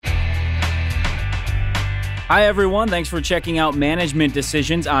Hi, everyone. Thanks for checking out Management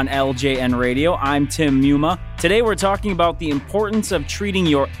Decisions on LJN Radio. I'm Tim Muma. Today, we're talking about the importance of treating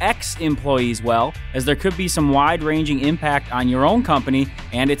your ex-employees well, as there could be some wide-ranging impact on your own company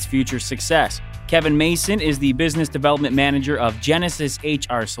and its future success. Kevin Mason is the Business Development Manager of Genesis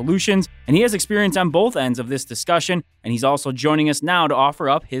HR Solutions, and he has experience on both ends of this discussion, and he's also joining us now to offer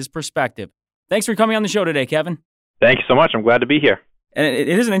up his perspective. Thanks for coming on the show today, Kevin. Thank you so much. I'm glad to be here. And it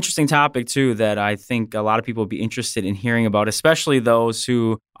is an interesting topic, too, that I think a lot of people would be interested in hearing about, especially those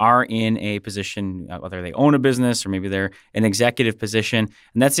who are in a position, whether they own a business or maybe they're an executive position.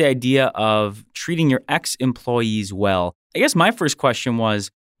 And that's the idea of treating your ex-employees well. I guess my first question was,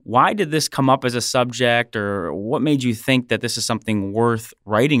 why did this come up as a subject, or what made you think that this is something worth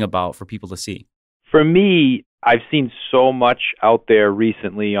writing about for people to see? For me, I've seen so much out there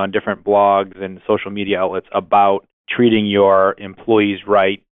recently on different blogs and social media outlets about treating your employees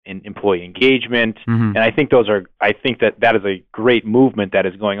right in employee engagement. And I think that is a great movement that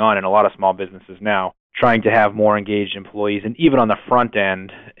is going on in a lot of small businesses now, trying to have more engaged employees, and even on the front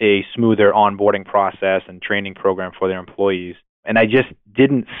end, a smoother onboarding process and training program for their employees. And I just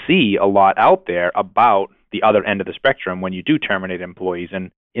didn't see a lot out there about the other end of the spectrum when you do terminate employees. And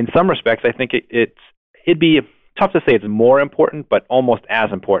in some respects, I think it'd be tough to say it's more important, but almost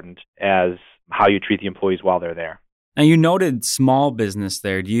as important as how you treat the employees while they're there. Now, you noted small business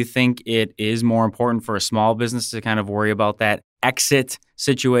there. Do you think it is more important for a small business to kind of worry about that exit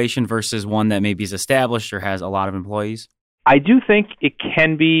situation versus one that maybe is established or has a lot of employees? I do think it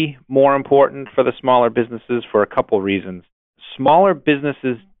can be more important for the smaller businesses for a couple reasons. Smaller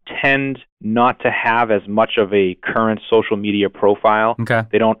businesses tend not to have as much of a current social media profile. Okay.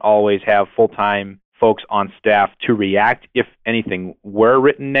 They don't always have full-time folks on staff to react if anything were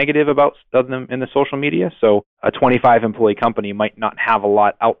written negative about them in the social media. So a 25-employee company might not have a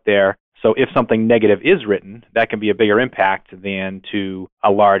lot out there. So if something negative is written, that can be a bigger impact than to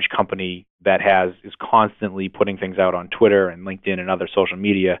a large company that is constantly putting things out on Twitter and LinkedIn and other social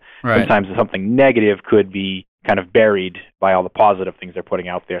media. Right. Sometimes something negative could be kind of buried by all the positive things they're putting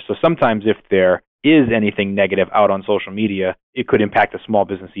out there. So sometimes if there is anything negative out on social media, it could impact a small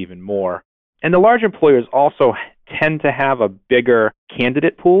business even more. And the large employers also tend to have a bigger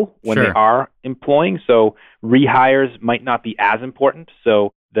candidate pool when Sure. they are employing. So rehires might not be as important.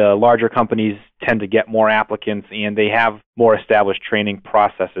 So the larger companies tend to get more applicants, and they have more established training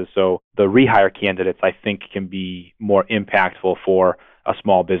processes. So the rehire candidates, I think, can be more impactful for a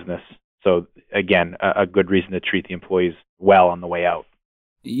small business. So again, a good reason to treat the employees well on the way out.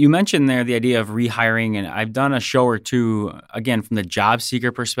 You mentioned there the idea of rehiring, and I've done a show or two, again, from the job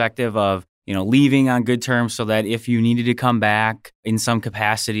seeker perspective of, leaving on good terms so that if you needed to come back in some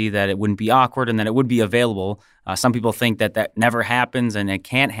capacity, that it wouldn't be awkward and that it would be available. Some people think that never happens and it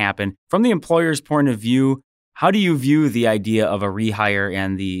can't happen. From the employer's point of view, how do you view the idea of a rehire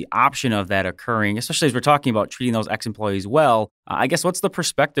and the option of that occurring, especially as we're talking about treating those ex-employees well? I guess what's the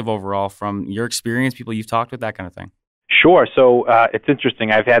perspective overall from your experience, people you've talked with, that kind of thing? Sure. So it's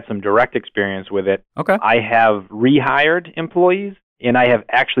interesting. I've had some direct experience with it. Okay. I have rehired employees, and I have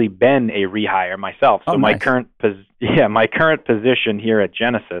actually been a rehire myself. So nice. my current position here at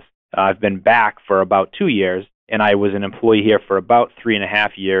Genesis, I've been back for about 2 years, and I was an employee here for about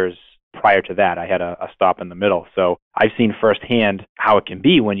 3.5 years. Prior to that, I had a stop in the middle. So I've seen firsthand how it can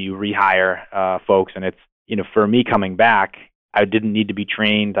be when you rehire folks. And it's, for me coming back, I didn't need to be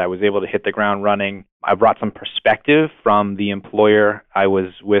trained. I was able to hit the ground running. I brought some perspective from the employer I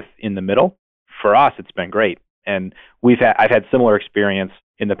was with in the middle. For us, it's been great. And I've had similar experience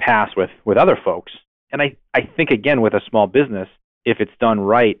in the past with other folks. And I think, again, with a small business, if it's done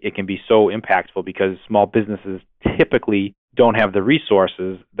right, it can be so impactful because small businesses typically don't have the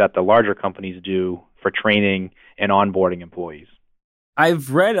resources that the larger companies do for training and onboarding employees. I've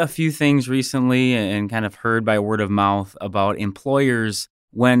read a few things recently and kind of heard by word of mouth about employers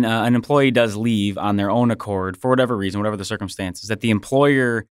when an employee does leave on their own accord for whatever reason, whatever the circumstances, that the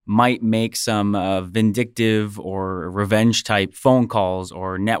employer might make some vindictive or revenge type phone calls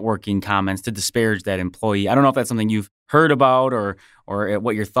or networking comments to disparage that employee. I don't know if that's something you've heard about or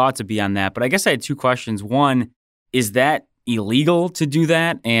what your thoughts would be on that. But I guess I had two questions. One, is that illegal to do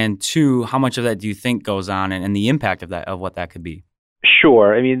that? And two, how much of that do you think goes on and the impact of what that could be?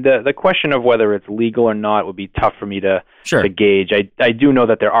 Sure. I mean, the question of whether it's legal or not would be tough for me to gauge. I do know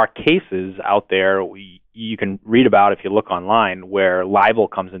that there are cases out there you can read about if you look online where libel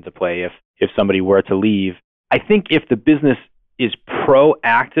comes into play if somebody were to leave. I think if the business is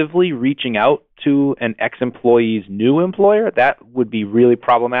proactively reaching out to an ex-employee's new employer, that would be really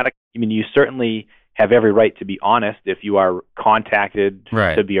problematic. I mean, you certainly have every right to be honest if you are contacted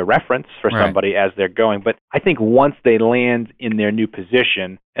Right. to be a reference for Right. somebody as they're going. But I think once they land in their new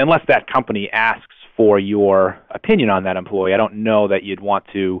position, unless that company asks for your opinion on that employee, I don't know that you'd want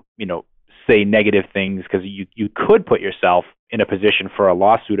to, say negative things, because you could put yourself in a position for a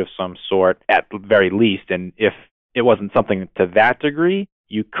lawsuit of some sort at the very least. And if it wasn't something to that degree,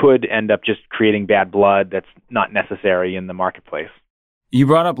 you could end up just creating bad blood that's not necessary in the marketplace. You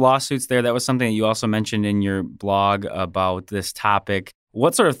brought up lawsuits there. That was something that you also mentioned in your blog about this topic.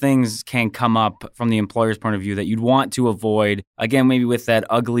 What sort of things can come up from the employer's point of view that you'd want to avoid? Again, maybe with that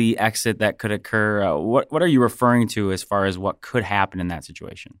ugly exit that could occur. What are you referring to as far as what could happen in that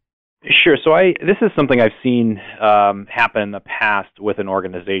situation? Sure. So this is something I've seen happen in the past with an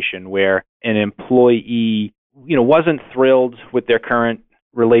organization where an employee, wasn't thrilled with their current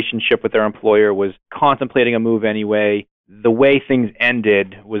relationship with their employer, was contemplating a move anyway. The way things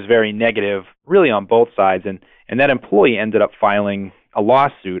ended was very negative, really on both sides, and that employee ended up filing a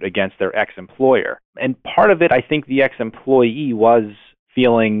lawsuit against their ex-employer. And part of it, I think the ex-employee was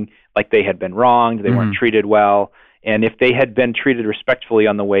feeling like they had been wronged, they weren't treated well. And if they had been treated respectfully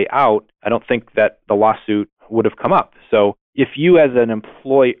on the way out, I don't think that the lawsuit would have come up. So if you as an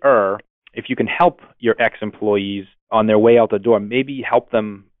employer, if you can help your ex-employees on their way out the door, maybe help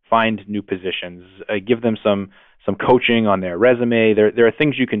them find new positions, give them some coaching on their resume. There are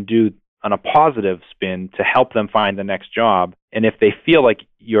things you can do on a positive spin to help them find the next job. And if they feel like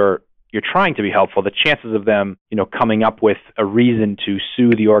you're trying to be helpful, the chances of them, coming up with a reason to sue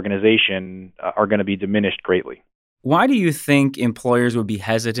the organization are going to be diminished greatly. Why do you think employers would be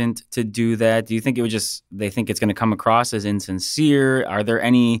hesitant to do that? Do you think they think it's going to come across as insincere? Are there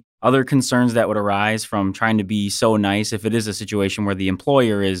any other concerns that would arise from trying to be so nice if it is a situation where the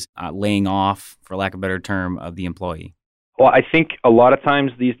employer is laying off, for lack of a better term, of the employee? Well, I think a lot of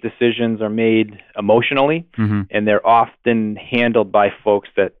times these decisions are made emotionally, and they're often handled by folks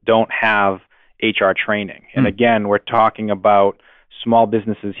that don't have HR training. And again, we're talking about small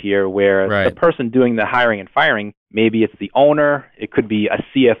businesses here where the person doing the hiring and firing, maybe it's the owner, it could be a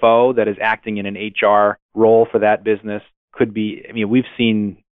CFO that is acting in an HR role for that business, could be, we've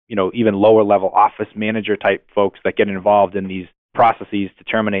seen, even lower level office manager type folks that get involved in these processes to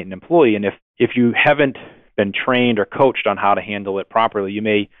terminate an employee. And if you haven't been trained or coached on how to handle it properly, you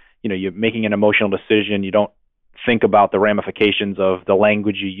may, you're making an emotional decision, you don't think about the ramifications of the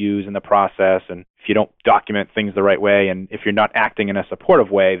language you use in the process, and if you don't document things the right way, and if you're not acting in a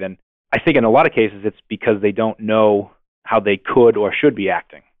supportive way, then I think in a lot of cases it's because they don't know how they could or should be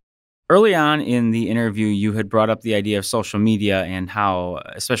acting. Early on in the interview, you had brought up the idea of social media and how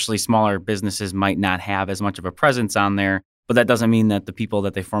especially smaller businesses might not have as much of a presence on there. But that doesn't mean that the people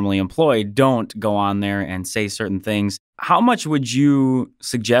that they formerly employed don't go on there and say certain things. How much would you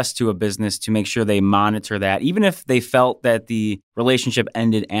suggest to a business to make sure they monitor that? Even if they felt that the relationship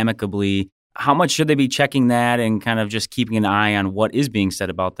ended amicably, how much should they be checking that and kind of just keeping an eye on what is being said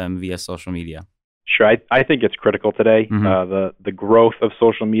about them via social media? Sure. I think it's critical today. The growth of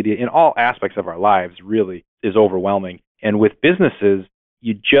social media in all aspects of our lives really is overwhelming. And with businesses,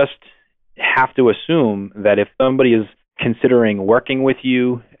 you just have to assume that if somebody is considering working with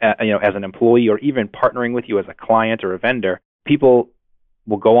you, as an employee, or even partnering with you as a client or a vendor, people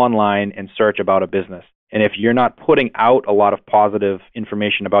will go online and search about a business. And if you're not putting out a lot of positive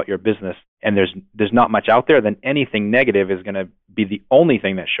information about your business, and there's not much out there, then anything negative is going to be the only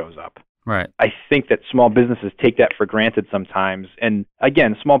thing that shows up. Right. I think that small businesses take that for granted sometimes. And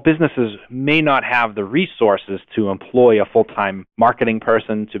again, small businesses may not have the resources to employ a full-time marketing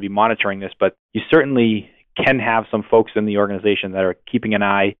person to be monitoring this, but you certainly can have some folks in the organization that are keeping an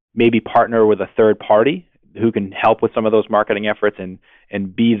eye, maybe partner with a third party who can help with some of those marketing efforts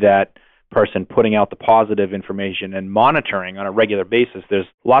and be that person putting out the positive information and monitoring on a regular basis. There's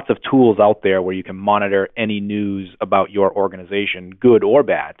lots of tools out there where you can monitor any news about your organization, good or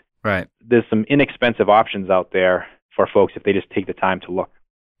bad. Right. There's some inexpensive options out there for folks if they just take the time to look.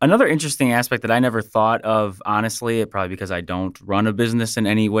 Another interesting aspect that I never thought of, honestly, probably because I don't run a business in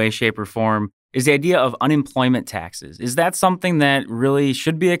any way, shape, or form, is the idea of unemployment taxes. Is that something that really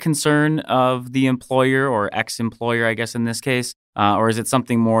should be a concern of the employer or ex-employer, I guess, in this case? Or is it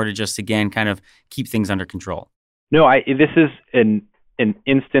something more to just, again, kind of keep things under control? No, this is an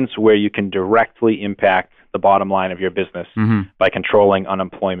instance where you can directly impact the bottom line of your business by controlling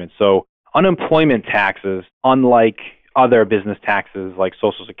unemployment. So unemployment taxes, unlike other business taxes like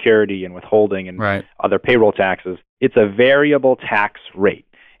Social Security and withholding and other payroll taxes, it's a variable tax rate,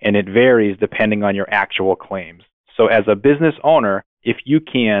 and it varies depending on your actual claims. So as a business owner, if you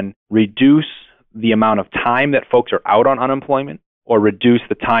can reduce the amount of time that folks are out on unemployment, or reduce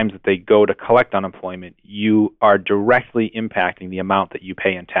the times that they go to collect unemployment, you are directly impacting the amount that you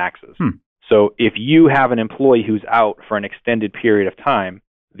pay in taxes. So if you have an employee who's out for an extended period of time,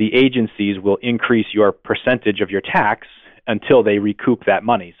 the agencies will increase your percentage of your tax until they recoup that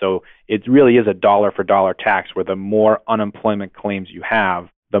money. So it really is a dollar for dollar tax, where the more unemployment claims you have,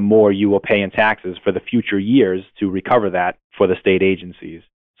 the more you will pay in taxes for the future years to recover that for the state agencies.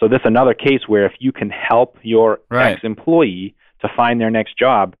 So this is another case where if you can help your ex-employee to find their next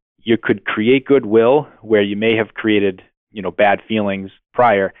job, you could create goodwill where you may have created, bad feelings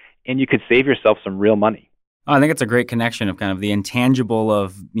prior, and you could save yourself some real money. I think it's a great connection of kind of the intangible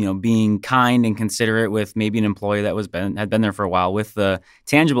of, being kind and considerate with maybe an employee that had been there for a while, with the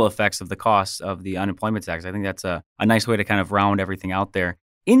tangible effects of the costs of the unemployment tax. I think that's a nice way to kind of round everything out there.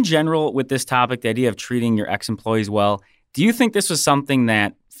 In general, with this topic, the idea of treating your ex-employees well, do you think this was something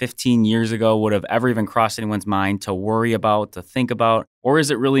that 15 years ago would have ever even crossed anyone's mind to worry about, to think about, or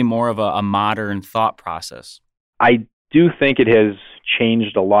is it really more of a modern thought process? I do think it has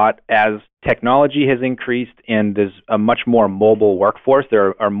changed a lot as technology has increased and there's a much more mobile workforce.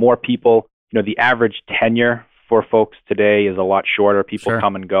 There are more people. The average tenure for folks today is a lot shorter. People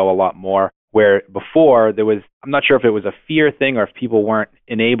come and go a lot more. Where before I'm not sure if it was a fear thing or if people weren't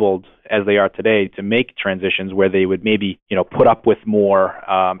enabled as they are today to make transitions where they would maybe, put up with more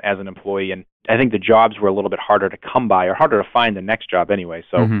as an employee. And I think the jobs were a little bit harder to come by or harder to find the next job anyway.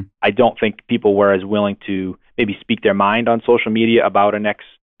 So I don't think people were as willing to maybe speak their mind on social media about an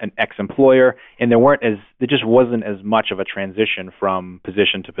ex-employer, and there just wasn't as much of a transition from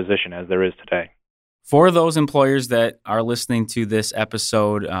position to position as there is today. For those employers that are listening to this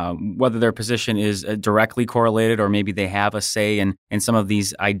episode, whether their position is directly correlated or maybe they have a say in some of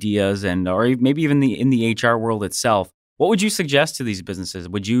these ideas or maybe even in the HR world itself, what would you suggest to these businesses?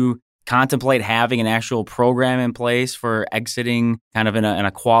 Would you contemplate having an actual program in place for exiting kind of in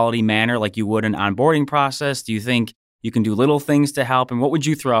a quality manner like you would an onboarding process? Do you think you can do little things to help? And what would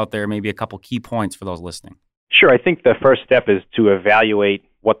you throw out there, maybe a couple key points for those listening? Sure. I think the first step is to evaluate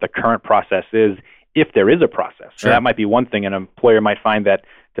what the current process is, if there is a process. Sure. So that might be one thing. An employer might find that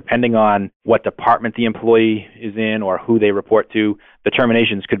depending on what department the employee is in or who they report to, the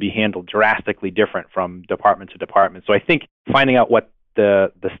terminations could be handled drastically different from department to department. So I think finding out what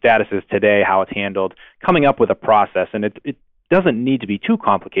the status is today, how it's handled, coming up with a process, and it doesn't need to be too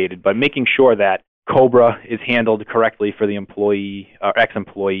complicated, but making sure that COBRA is handled correctly for the employee or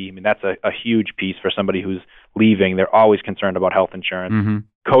ex-employee. I mean, that's a huge piece for somebody who's leaving. They're always concerned about health insurance.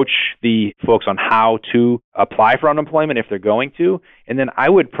 Coach the folks on how to apply for unemployment if they're going to. And then I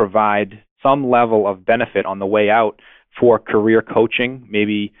would provide some level of benefit on the way out for career coaching,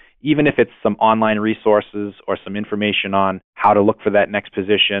 maybe even if it's some online resources or some information on how to look for that next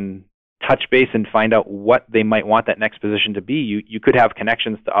position. Touch base and find out what they might want that next position to be. You could have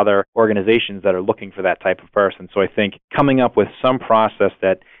connections to other organizations that are looking for that type of person. So I think coming up with some process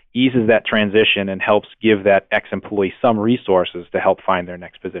that eases that transition and helps give that ex-employee some resources to help find their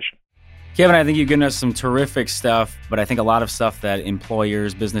next position. Kevin, I think you've given us some terrific stuff, but I think a lot of stuff that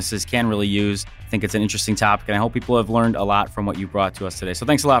employers, businesses can really use. I think it's an interesting topic, and I hope people have learned a lot from what you brought to us today. So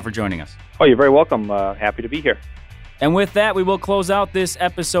thanks a lot for joining us. Oh, you're very welcome. Happy to be here. And with that, we will close out this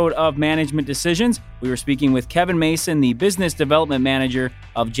episode of Management Decisions. We were speaking with Kevin Mason, the Business Development Manager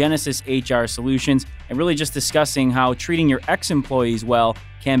of Genesis HR Solutions, and really just discussing how treating your ex-employees well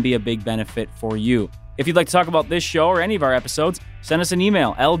can be a big benefit for you. If you'd like to talk about this show or any of our episodes, send us an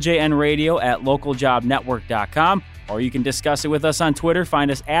email, ljnradio@localjobnetwork.com, or you can discuss it with us on Twitter. Find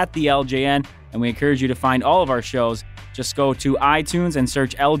us at the LJN, and we encourage you to find all of our shows. Just go to iTunes and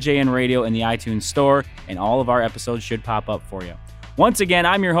search LJN Radio in the iTunes store, and all of our episodes should pop up for you. Once again,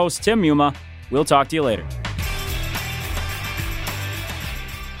 I'm your host, Tim Muma. We'll talk to you later.